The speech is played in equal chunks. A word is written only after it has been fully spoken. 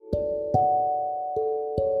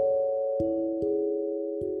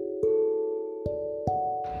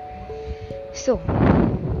So,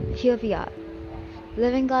 here we are,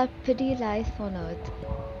 living our petty life on earth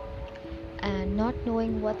and not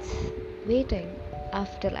knowing what's waiting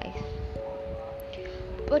after life.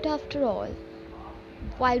 But after all,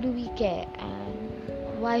 why do we care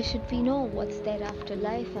and why should we know what's there after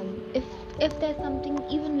life and if there's something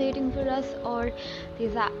even waiting for us or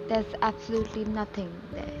there's absolutely nothing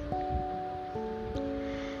there.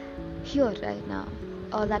 Here right now,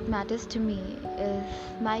 all that matters to me is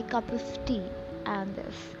my cup of tea and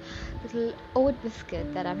this little oat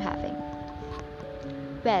biscuit that I'm having.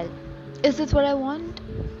 Well, is this what I want?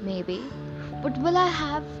 Maybe. But will I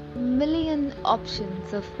have million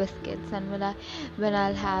options of biscuits and when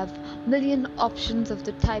I'll have million options of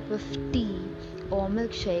the type of tea or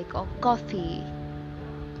milkshake or coffee,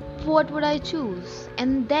 what would I choose?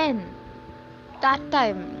 And then that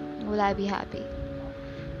time will I be happy?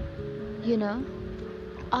 You know?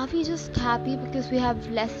 Are we just happy because we have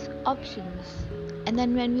less options? And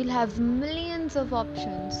then when we'll have millions of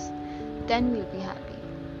options, then we'll be happy.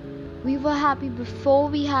 We were happy before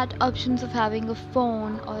we had options of having a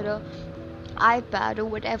phone or a iPad or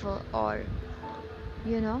whatever, or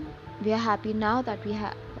we are happy now that we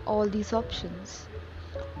have all these options.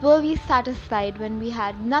 Were we satisfied when we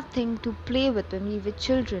had nothing to play with when we were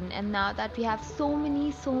children, and now that we have so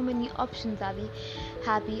many options, are we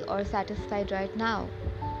happy or satisfied right now?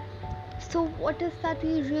 So what is that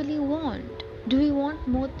we really want? Do we want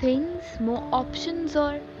more things, more options,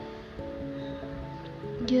 or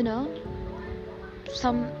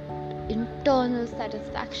some internal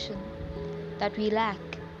satisfaction that we lack?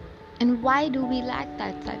 And why do we lack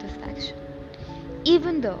that satisfaction?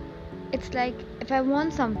 Even though it's like if I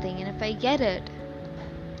want something and if I get it,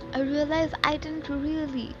 I realize I didn't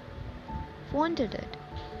really wanted it.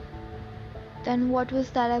 Then what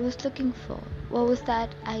was that I was looking for? What was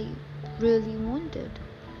that I really wanted?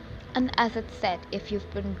 And as it said, if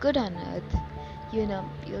you've been good on earth,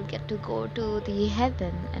 you'll get to go to the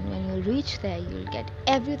heaven, and when you reach there, you'll get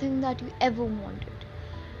everything that you ever wanted.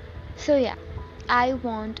 So yeah, I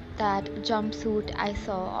want that jumpsuit I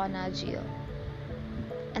saw on Ajio.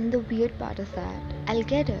 And the weird part is that I'll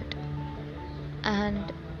get it.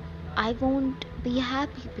 And I won't be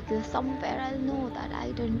happy because somewhere I'll know that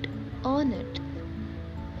I didn't earn it.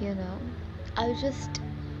 I'll just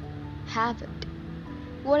have it.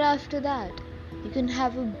 What after that? You can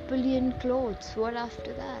have a billion clothes. What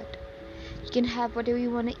after that? You can have whatever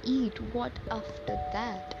you want to eat. What after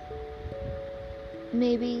that?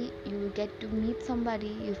 Maybe you will get to meet somebody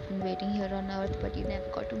you've been waiting here on earth, but you never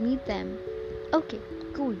got to meet them. Okay,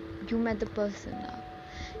 cool. You met the person now.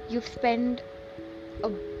 You've spent a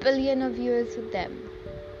billion of years with them.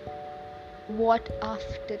 What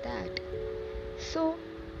after that? So,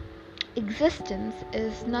 existence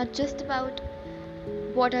is not just about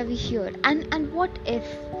what are we here, and what if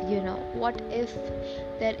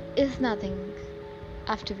there is nothing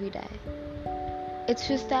after we die? It's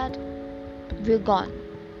just that we're gone.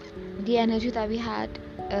 The energy that we had,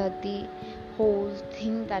 the whole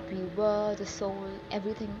thing that we were, the soul,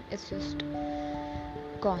 everything is just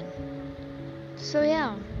gone. So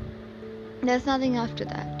yeah, there's nothing after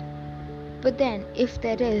that. But then if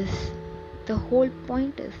there is, the whole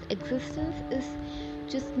point is existence is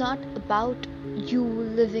just not about you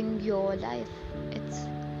living your life. It's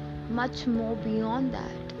much more beyond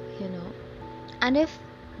that. And if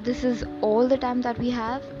this is all the time that we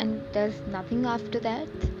have and there's nothing after that,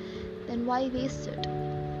 then why waste it?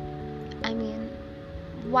 I mean,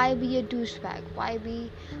 why be a douchebag? Why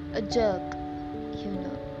be a jerk?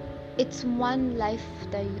 It's one life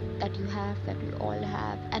that you have, that we all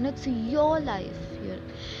have, and it's your life.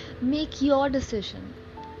 Make your decision.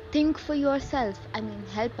 Think for yourself. I mean,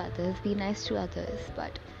 help others, be nice to others,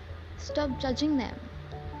 but stop judging them,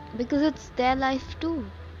 because it's their life too.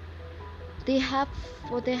 They have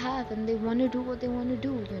what they have and they want to do what they want to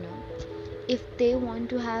do. If they want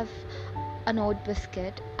to have an oat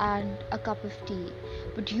biscuit and a cup of tea,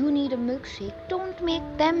 but you need a milkshake, don't make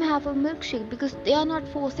them have a milkshake, because they are not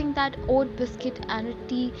forcing that oat biscuit and a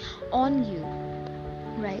tea on you,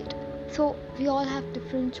 right? So we all have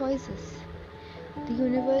different choices. The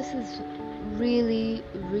universe is really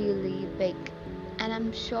big, and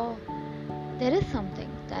I'm sure there is something.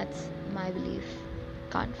 That's my belief.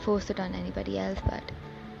 Can't force it on anybody else, but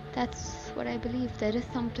that's what I believe. There is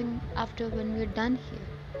something after when we're done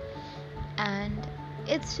here, and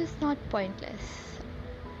it's just not pointless.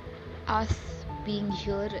 Us being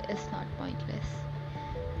here is not pointless.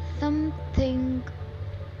 Something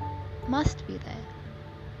must be there.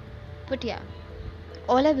 But yeah,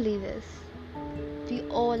 all I believe is we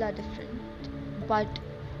all are different, but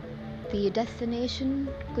The destination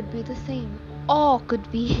could be the same or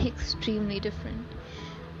could be extremely different.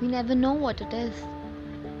 We never know what it is.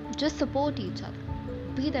 Just support each other,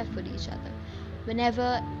 be there for each other.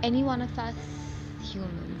 Whenever any one of us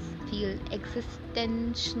humans feel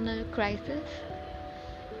existential crisis,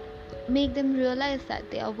 make them realize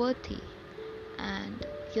that they are worthy and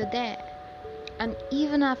you're there. And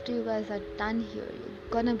even after you guys are done here, you're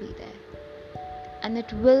gonna be there. And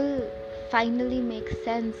it will finally make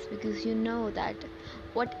sense because you know that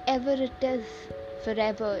whatever it is,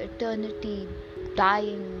 forever, eternity,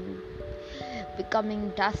 dying, becoming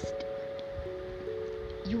dust,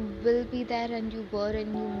 you will be there and you were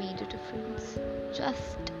and you made a difference.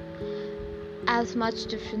 Just as much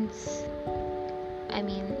difference, I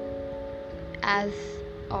mean, as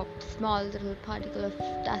a small little particle of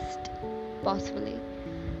dust, possibly.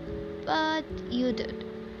 But you did.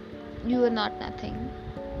 You were not nothing.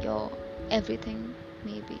 You're everything,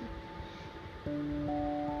 maybe.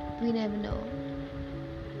 We never know.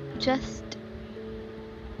 Just,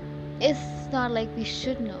 it's not like we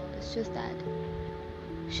should know, it's just that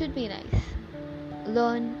should be nice.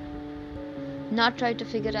 Learn, not try to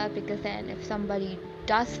figure out, because then if somebody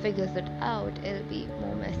does figures it out, it'll be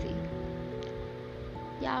more messy.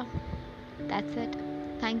 Yeah, that's it.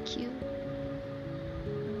 Thank you.